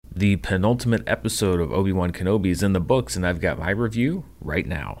The penultimate episode of Obi-Wan Kenobi is in the books, and I've got my review right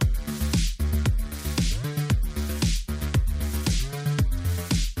now.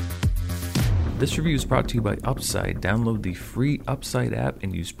 This review is brought to you by Upside. Download the free Upside app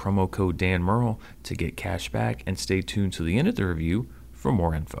and use promo code Dan Murrell to get cash back, and stay tuned to the end of the review for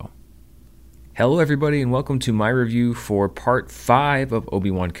more info. Hello everybody, and welcome to my review for part 5 of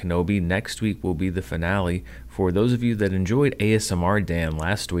Obi-Wan Kenobi. Next week will be the finale. For those of you that enjoyed ASMR Dan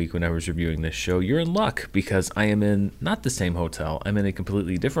last week when I was reviewing this show, you're in luck, because I am in not the same hotel. I'm in a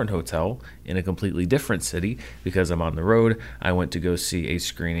completely different hotel in a completely different city because I'm on the road. I went to go see a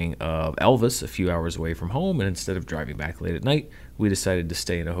screening of Elvis a few hours away from home, and instead of driving back late at night, we decided to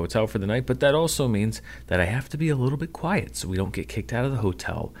stay in a hotel for the night. But that also means that I have to be a little bit quiet so we don't get kicked out of the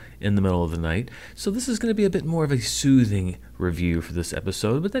hotel in the middle of the night. So this is going to be a bit more of a soothing review for this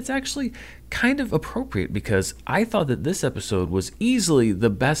episode, but that's actually kind of appropriate because I thought that this episode was easily the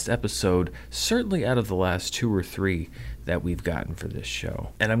best episode, certainly out of the last 2 or 3 that we've gotten for this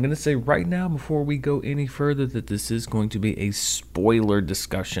show. And I'm going to say right now, before we go any further, that this is going to be a spoiler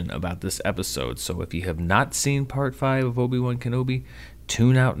discussion about this episode. So if you have not seen part 5 of Obi-Wan Kenobi,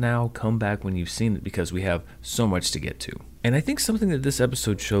 tune out now, come back when you've seen it, because we have so much to get to. And I think something that this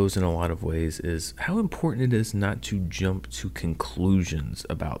episode shows in a lot of ways is how important it is not to jump to conclusions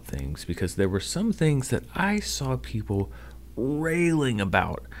about things, because there were some things that I saw people railing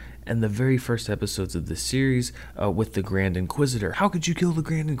about in the very first episodes of this series with the Grand Inquisitor. How could you kill the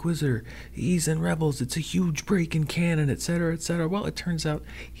Grand Inquisitor? He's in Rebels. It's a huge break in canon, etc., etc. Well, it turns out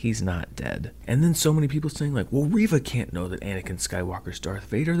he's not dead. And then so many people saying like, well, Reva can't know that Anakin Skywalker's Darth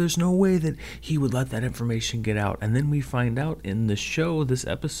Vader. There's no way that he would let that information get out. And then we find out in the show, this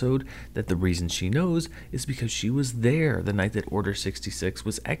episode, that the reason she knows is because she was there the night that Order 66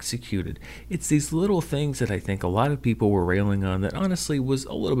 was executed. It's these little things that I think a lot of people were railing on that honestly was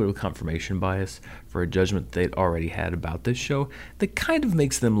a little bit of confirmation bias for a judgment they'd already had about this show that kind of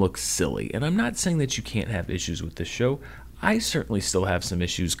makes them look silly. And I'm not saying that you can't have issues with this show. I certainly still have some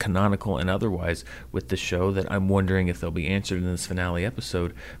issues, canonical and otherwise, with the show that I'm wondering if they'll be answered in this finale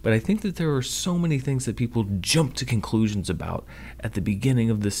episode. But I think that there are so many things that people jump to conclusions about at the beginning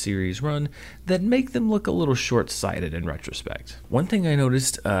of this series run that make them look a little short-sighted in retrospect. One thing I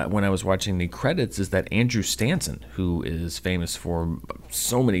noticed when I was watching the credits is that Andrew Stanton, who is famous for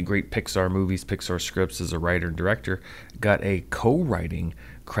so many great Pixar movies, Pixar scripts as a writer and director, got a co-writing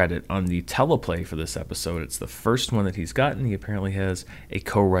credit on the teleplay for this episode. It's the first one that he's gotten. He apparently has a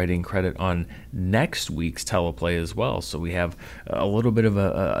co-writing credit on next week's teleplay as well. So we have a little bit of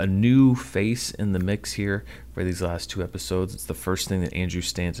a new face in the mix here for these last 2 episodes. It's the first thing that Andrew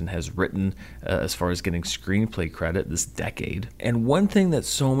Stanton has written as far as getting screenplay credit this decade. And one thing that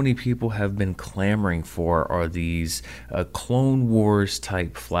so many people have been clamoring for are these Clone Wars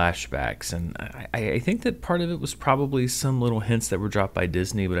type flashbacks. And I think that part of it was probably some little hints that were dropped by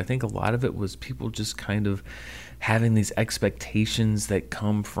Disney, but I think a lot of it was people just kind of having these expectations that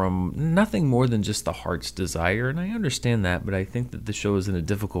come from nothing more than just the heart's desire. And I understand that, but I think that the show is in a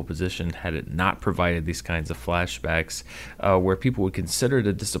difficult position had it not provided these kinds of flashbacks where people would consider it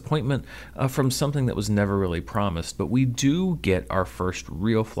a disappointment from something that was never really promised. But we do get our first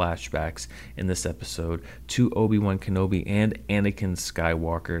real flashbacks in this episode to Obi-Wan Kenobi and Anakin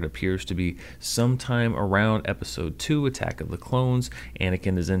Skywalker. It appears to be sometime around episode 2, Attack of the Clones.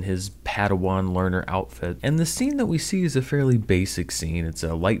 Anakin is in his Padawan learner outfit, and the scene that we see is a fairly basic scene. It's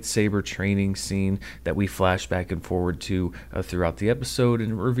a lightsaber training scene that we flash back and forward to throughout the episode,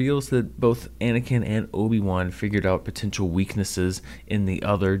 and it reveals that both Anakin and Obi-Wan figured out potential weaknesses in the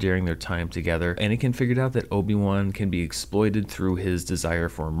other during their time together. Anakin figured out that Obi-Wan can be exploited through his desire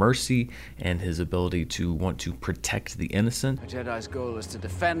for mercy and his ability to want to protect the innocent. A Jedi's goal is to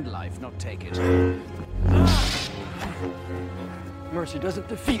defend life, not take it. Mercy doesn't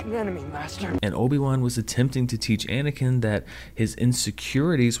defeat an enemy, Master. And Obi-Wan was attempting to teach Anakin that his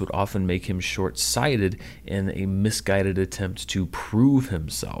insecurities would often make him short-sighted in a misguided attempt to prove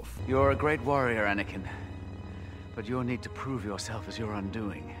himself. You're a great warrior, Anakin. But your need to prove yourself is your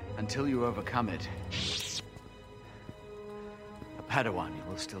undoing. Until you overcome it, a Padawan you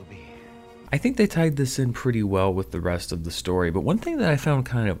will still be. I think they tied this in pretty well with the rest of the story, but one thing that I found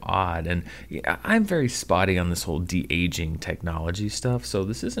kind of odd, and I'm very spotty on this whole de-aging technology stuff, so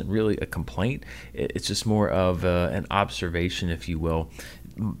this isn't really a complaint, it's just more of an observation, if you will.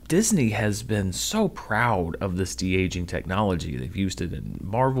 Disney has been so proud of this de-aging technology. They've used it in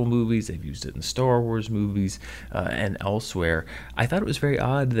Marvel movies, they've used it in Star Wars movies, and elsewhere. I thought it was very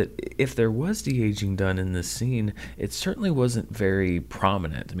odd that if there was de-aging done in this scene, it certainly wasn't very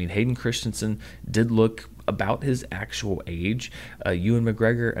prominent. I mean, Hayden Christensen did look about his actual age. Ewan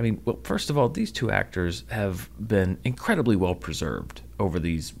McGregor, I mean, well, first of all, these two actors have been incredibly well preserved over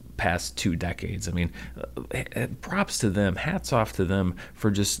these past 2 decades. I mean, props to them, hats off to them for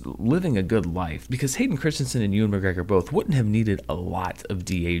just living a good life, because Hayden Christensen and Ewan McGregor both wouldn't have needed a lot of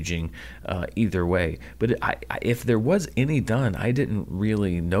de-aging either way. But if there was any done, I didn't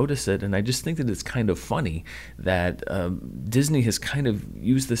really notice it, and I just think that it's kind of funny that Disney has kind of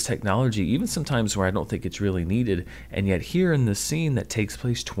used this technology, even sometimes where I don't think it's really needed, and yet here in this scene that takes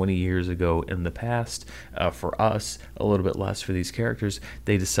place 20 years ago in the past, for us, a little bit less for these characters,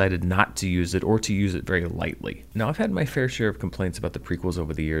 they decided not to use it, or to use it very lightly. Now, I've had my fair share of complaints about the prequels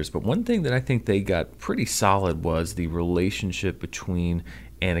over the years, but one thing that I think they got pretty solid was the relationship between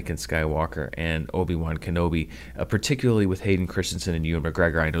Anakin Skywalker and Obi-Wan Kenobi, particularly with Hayden Christensen and Ewan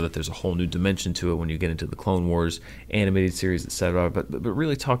McGregor. I know that there's a whole new dimension to it when you get into the Clone Wars animated series, etc., but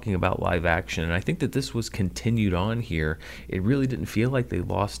really talking about live action, and I think that this was continued on here. It really didn't feel like they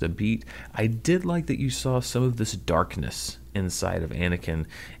lost a beat. I did like that you saw some of this darkness inside of Anakin,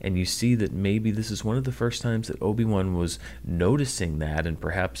 and you see that maybe this is one of the first times that Obi-Wan was noticing that, and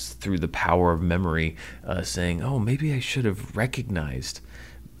perhaps through the power of memory, saying, oh, maybe I should have recognized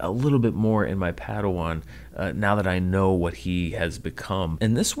a little bit more in my Padawan now that I know what he has become.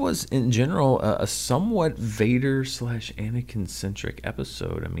 And this was, in general, a somewhat Vader/Anakin-centric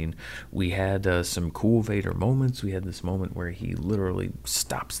episode. I mean, we had some cool Vader moments. We had this moment where he literally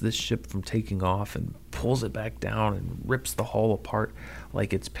stops this ship from taking off and pulls it back down and rips the hull apart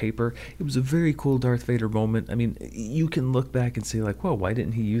like it's paper. It was a very cool Darth Vader moment. I mean, you can look back and say, like, well, why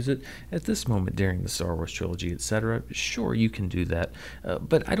didn't he use it at this moment during the Star Wars trilogy, etc.? Sure, you can do that,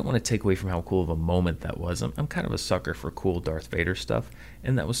 but I don't want to take away from how cool of a moment that was. I'm kind of a sucker for cool Darth Vader stuff,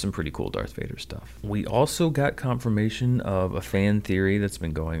 and that was some pretty cool Darth Vader stuff. We also got confirmation of a fan theory that's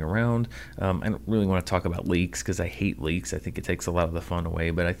been going around. I don't really want to talk about leaks because I hate leaks. I think it takes a lot of the fun away,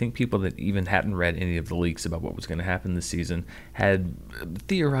 but I think people that even hadn't read any of the leaks about what was going to happen this season had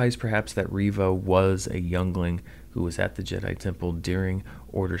theorized perhaps that Reva was a youngling who was at the Jedi Temple during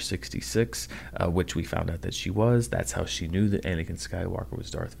Order 66, which we found out that she was. That's how she knew that Anakin Skywalker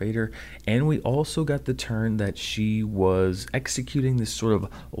was Darth Vader. And we also got the turn that she was executing this sort of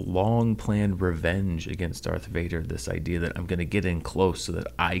long-planned revenge against Darth Vader, this idea that I'm going to get in close so that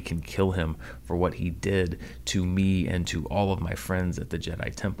I can kill him for what he did to me and to all of my friends at the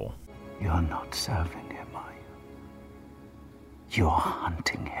Jedi Temple. You're not serving him, are you? You're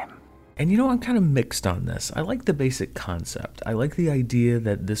hunting him. And you know, I'm kind of mixed on this. I like the basic concept. I like the idea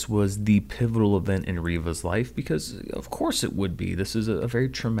that this was the pivotal event in Reva's life, because of course it would be. This is a very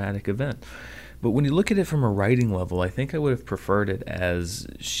traumatic event. But when you look at it from a writing level, I think I would have preferred it as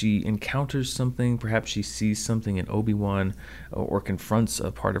she encounters something, perhaps she sees something in Obi-Wan or confronts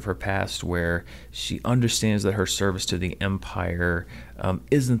a part of her past where she understands that her service to the Empire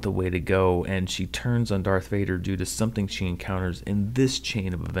isn't the way to go, and she turns on Darth Vader due to something she encounters in this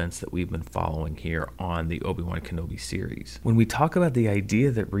chain of events that we've been following here on the Obi-Wan Kenobi series. When we talk about the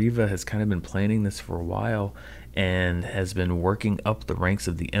idea that Reva has kind of been planning this for a while, and has been working up the ranks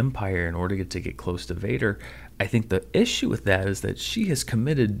of the Empire in order to get close to Vader, I think the issue with that is that she has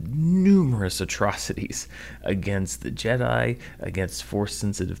committed numerous atrocities against the Jedi, against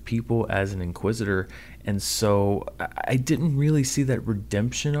Force-sensitive people as an Inquisitor, and so I didn't really see that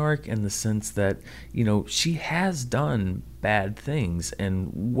redemption arc in the sense that, you know, she has done bad things, and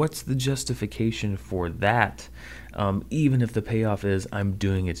what's the justification for that? Even if the payoff is I'm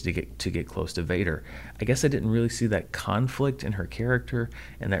doing it to get close to Vader. I guess I didn't really see that conflict in her character,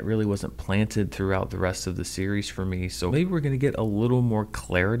 and that really wasn't planted throughout the rest of the series for me. So maybe we're going to get a little more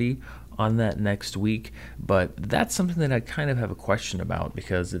clarity on that next week, but that's something that I kind of have a question about,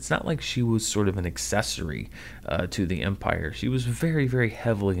 because it's not like she was sort of an accessory to the Empire. She was very, very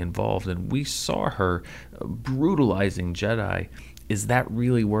heavily involved, and we saw her brutalizing Jedi. Is that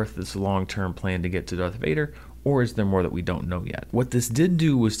really worth this long-term plan to get to Darth Vader? Or is there more that we don't know yet? What this did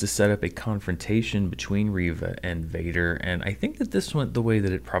do was to set up a confrontation between Reva and Vader, and I think that this went the way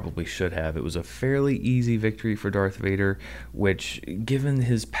that it probably should have. It was a fairly easy victory for Darth Vader, which, given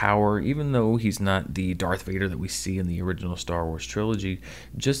his power, even though he's not the Darth Vader that we see in the original Star Wars trilogy,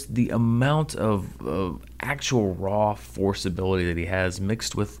 just the amount of actual raw Force ability that he has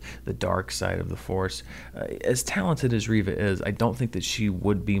mixed with the dark side of the Force, as talented as Reva is, I don't think that she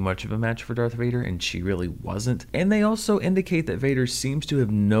would be much of a match for Darth Vader, and she really wasn't. And they also indicate that Vader seems to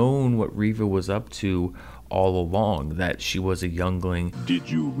have known what Reva was up to all along, that she was a youngling. Did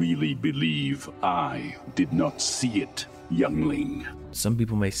you really believe I did not see it, youngling? Some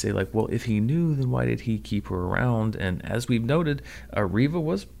people may say, like, well, if he knew, then why did he keep her around? And as we've noted, Reva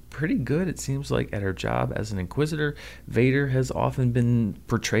was pretty good, it seems like, at her job as an Inquisitor. Vader has often been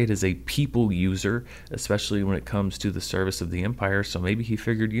portrayed as a people user, especially when it comes to the service of the Empire, so maybe he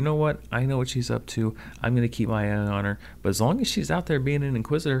figured, you know what, I know what she's up to, I'm going to keep my eye on her, but as long as she's out there being an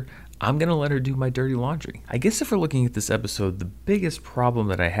Inquisitor, I'm going to let her do my dirty laundry. I guess if we're looking at this episode, the biggest problem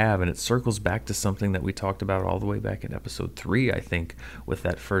that I have, and it circles back to something that we talked about all the way back in episode 3, I think, with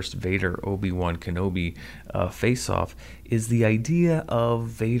that first Vader Obi-Wan Kenobi face-off, is the idea of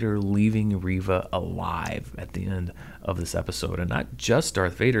Vader leaving Reva alive at the end of this episode. And not just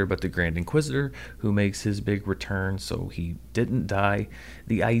Darth Vader, but the Grand Inquisitor, who makes his big return, so he didn't die.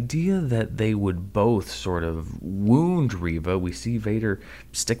 The idea that they would both sort of wound Reva, we see Vader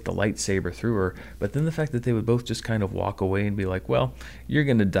stick the lightsaber through her, but then the fact that they would both just kind of walk away and be like, well, you're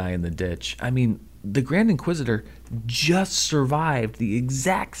going to die in the ditch. I mean, the Grand Inquisitor just survived the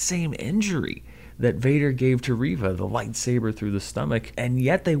exact same injury that Vader gave to Reva, the lightsaber through the stomach, and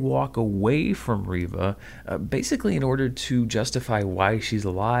yet they walk away from Reva, basically in order to justify why she's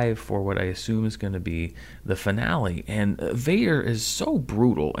alive for what I assume is going to be the finale. And Vader is so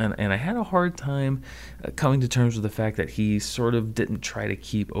brutal, and I had a hard time coming to terms with the fact that he sort of didn't try to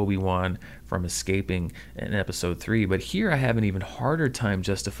keep Obi-Wan from escaping in episode 3, but here I have an even harder time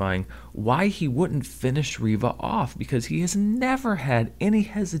justifying why he wouldn't finish Reva off, because he has never had any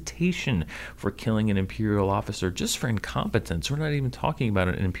hesitation for killing an Imperial officer just for incompetence. We're not even talking about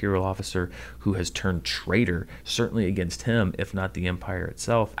an Imperial officer who has turned traitor, certainly against him, if not the Empire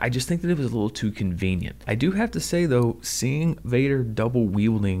itself. I just think that it was a little too convenient. I do have to say, though, seeing Vader double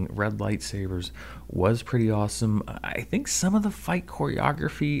wielding red lightsabers was pretty awesome. I think some of the fight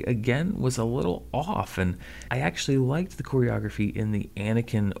choreography, again, was a little off, and I actually liked the choreography in the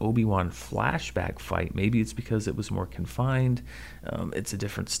Anakin Obi-Wan flashback fight. Maybe it's because it was more confined. It's a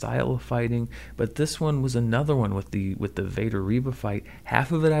different style of fighting, but this one was another one with the Vader Reva fight.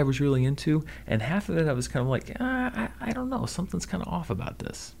 Half of it I was really into, and half of it I was kind of like, I don't know, something's kind of off about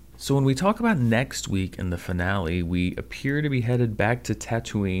this. So when we talk about next week in the finale, we appear to be headed back to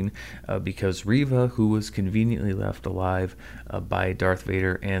Tatooine because Reva, who was conveniently left alive by Darth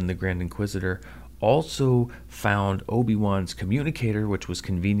Vader and the Grand Inquisitor, also found Obi-Wan's communicator, which was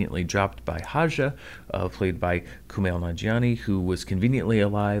conveniently dropped by Haja, played by Kumail Nanjiani, who was conveniently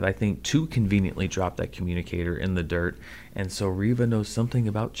alive, I think, to conveniently drop that communicator in the dirt. And so Reva knows something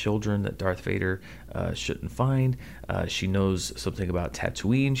about children that Darth Vader shouldn't find. She knows something about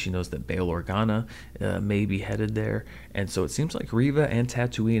Tatooine. She knows that Bail Organa may be headed there. And so it seems like Reva and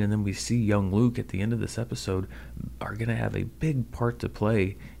Tatooine, and then we see young Luke at the end of this episode, are going to have a big part to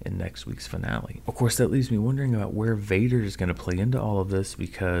play in next week's finale. Of course, that leaves me wondering about where Vader is going to play into all of this,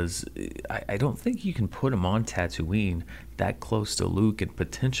 because I don't think you can put him on Tatooine that close to Luke and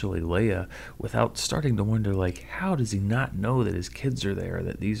potentially Leia without starting to wonder, like, how does he not know that his kids are there,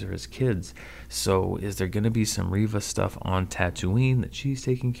 that these are his kids? So is there going to be some Reva stuff on Tatooine that she's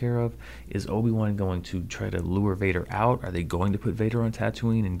taking care of? Is Obi-Wan going to try to lure Vader out? Are they going to put Vader on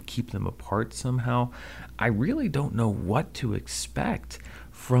Tatooine and keep them apart somehow? I really don't know what to expect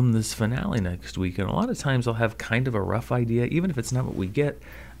from this finale next week, and a lot of times I'll have kind of a rough idea, even if it's not what we get.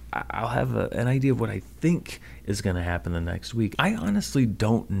 I'll have an idea of what I think is going to happen the next week. I honestly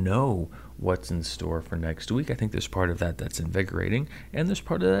don't know what's in store for next week. I think there's part of that that's invigorating, and there's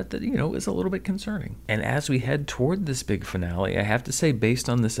part of that is a little bit concerning. And as we head toward this big finale, I have to say, based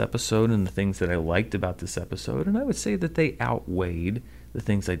on this episode and the things that I liked about this episode, and I would say that they outweighed the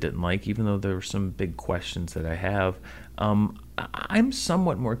things I didn't like, even though there were some big questions that I have. I'm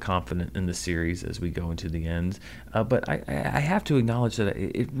somewhat more confident in the series as we go into the end, but I have to acknowledge that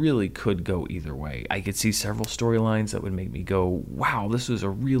it really could go either way. I could see several storylines that would make me go, wow, this was a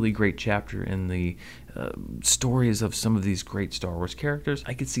really great chapter in the stories of some of these great Star Wars characters.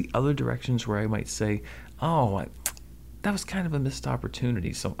 I could see other directions where I might say, oh, that was kind of a missed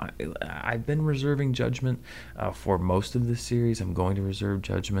opportunity. So I've been reserving judgment for most of this series. I'm going to reserve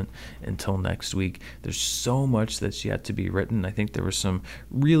judgment until next week. There's so much that's yet to be written. I think there were some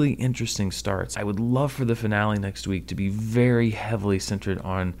really interesting starts. I would love for the finale next week to be very heavily centered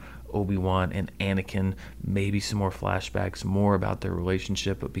on Obi-Wan and Anakin, maybe some more flashbacks, more about their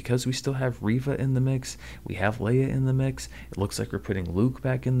relationship. But because we still have Reva in the mix, we have Leia in the mix, it looks like we're putting Luke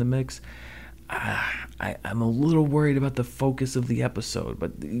back in the mix. I'm a little worried about the focus of the episode,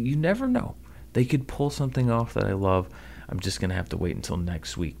 but you never know. They could pull something off that I love. I'm just going to have to wait until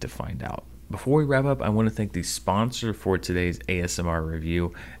next week to find out. Before we wrap up, I want to thank the sponsor for today's ASMR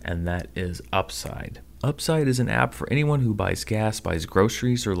review, and that is Upside. Upside is an app for anyone who buys gas, buys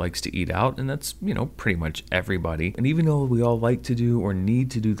groceries, or likes to eat out, and that's, pretty much everybody. And even though we all like to do or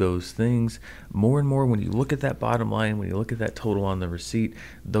need to do those things, more and more when you look at that bottom line, when you look at that total on the receipt,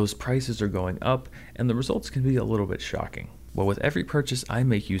 those prices are going up, and the results can be a little bit shocking. Well, with every purchase I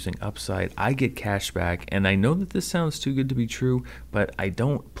make using Upside, I get cash back, and I know that this sounds too good to be true, but I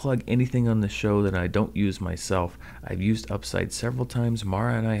don't plug anything on the show that I don't use myself. I've used Upside several times.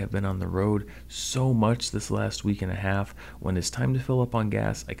 Mara and I have been on the road so much this last week and a half. When it's time to fill up on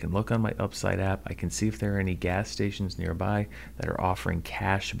gas, I can look on my Upside app. I can see if there are any gas stations nearby that are offering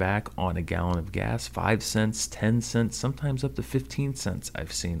cash back on a gallon of gas, 5 cents, 10 cents, sometimes up to 15 cents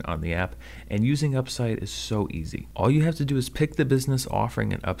I've seen on the app, and using Upside is so easy. All you have to do is pick the business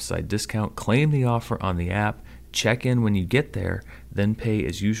offering an Upside discount, claim the offer on the app, check in when you get there, then pay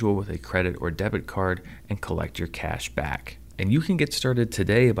as usual with a credit or debit card and collect your cash back. And you can get started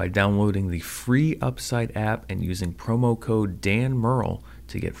today by downloading the free Upside app and using promo code Dan Murrell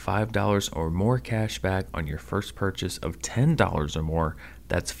to get $5 or more cash back on your first purchase of $10 or more.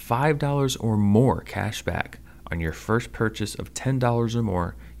 That's $5 or more cash back on your first purchase of $10 or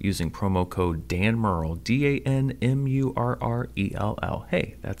more using promo code Dan Murrell, DANMURRELL.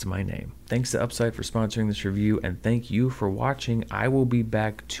 Hey, that's my name. Thanks to Upside for sponsoring this review, and thank you for watching. I will be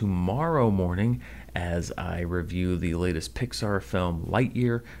back tomorrow morning as I review the latest Pixar film,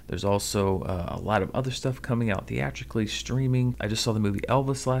 Lightyear. There's also a lot of other stuff coming out theatrically, streaming. I just saw the movie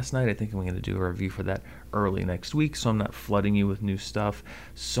Elvis last night. I think I'm going to do a review for that early next week, so I'm not flooding you with new stuff.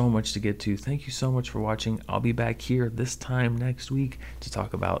 So much to get to. Thank you so much for watching. I'll be back here this time next week to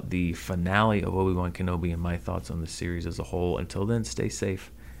talk about the finale of Obi-Wan Kenobi and my thoughts on the series as a whole. Until then, stay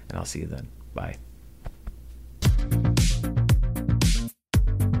safe, and I'll see you then. Bye.